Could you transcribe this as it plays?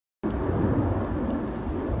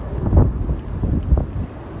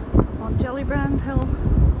Jellybrand Hill,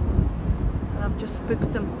 and I've just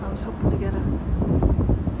spooked them. I was hoping to get a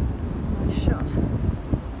nice shot.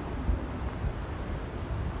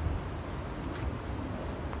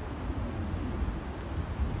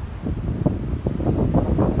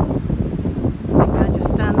 I think I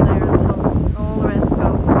just stand there until all the rest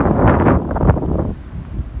go.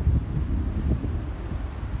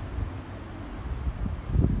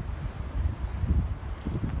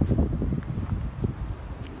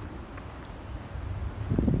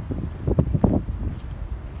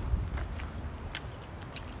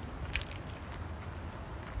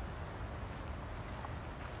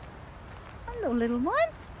 Hello, little one.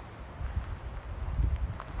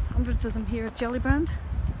 There's hundreds of them here at Jellybrand. There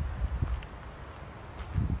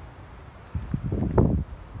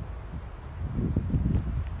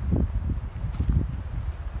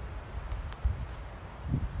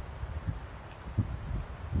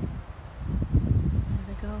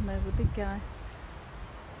they go, and there's a big guy.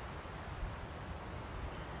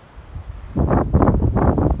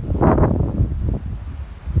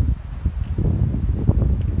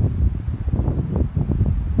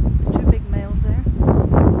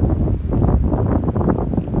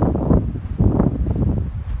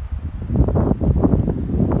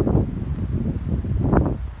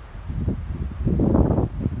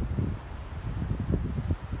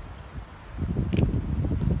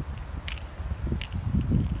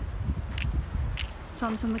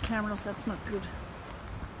 Sun's in the camera, so that's not good.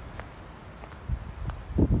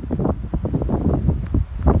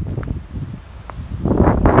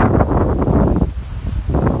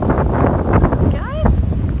 Guys?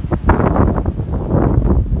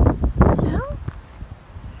 Hello?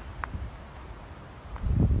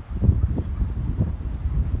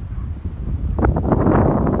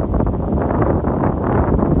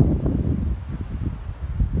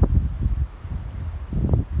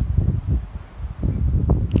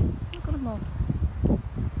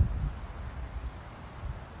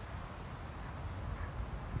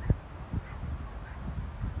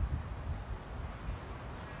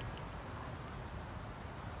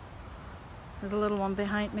 There's a little one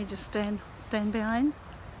behind me, just staying behind.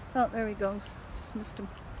 Oh, there he goes. Just missed him.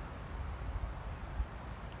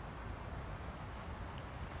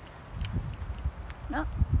 No,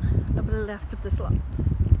 nobody left at this lot.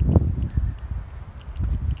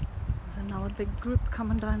 There's another big group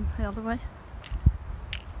coming down the other way.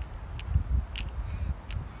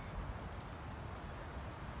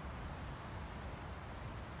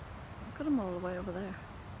 Look at them all the way over there.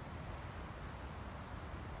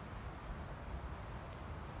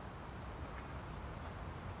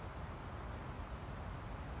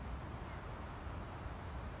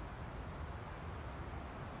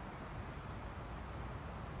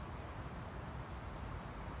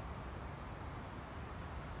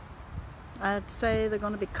 I'd say they're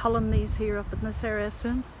going to be culling these here up in this area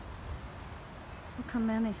soon. Look how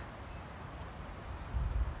many.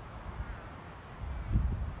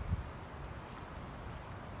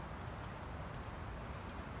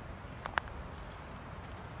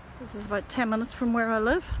 This is about 10 minutes from where I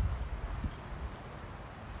live.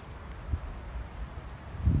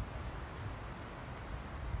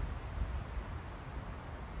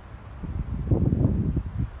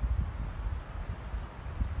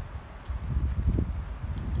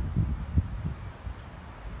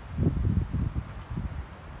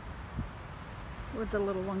 Where'd the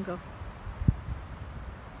little one go?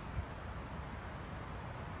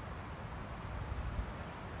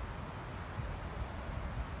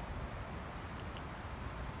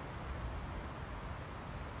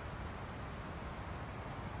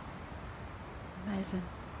 Amazing.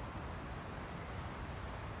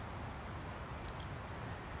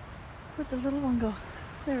 Where'd the little one go?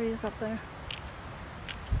 There he is up there.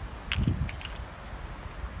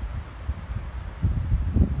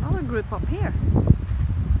 Another group up here.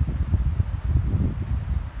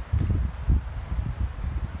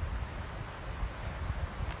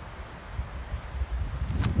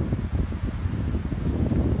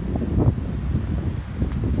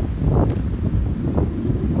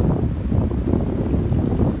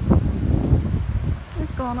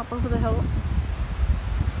 Gone up over the hill.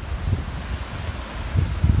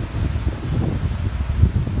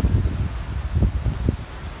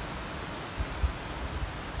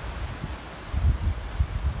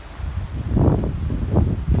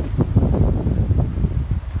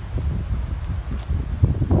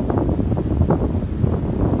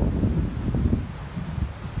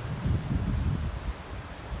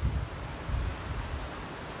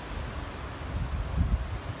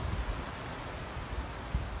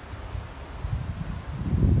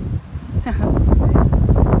 That's amazing.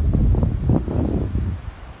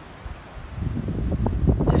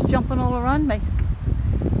 around me.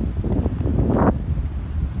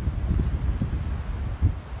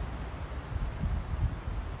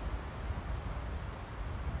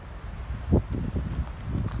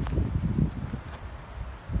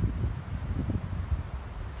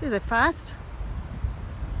 See, they're fast.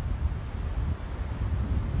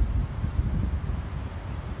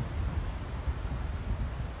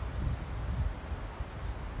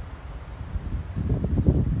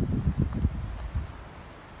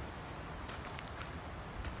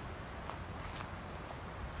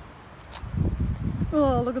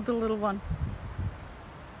 Oh, look at the little one.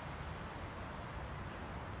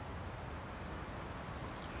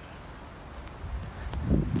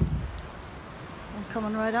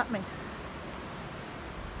 Coming right at me.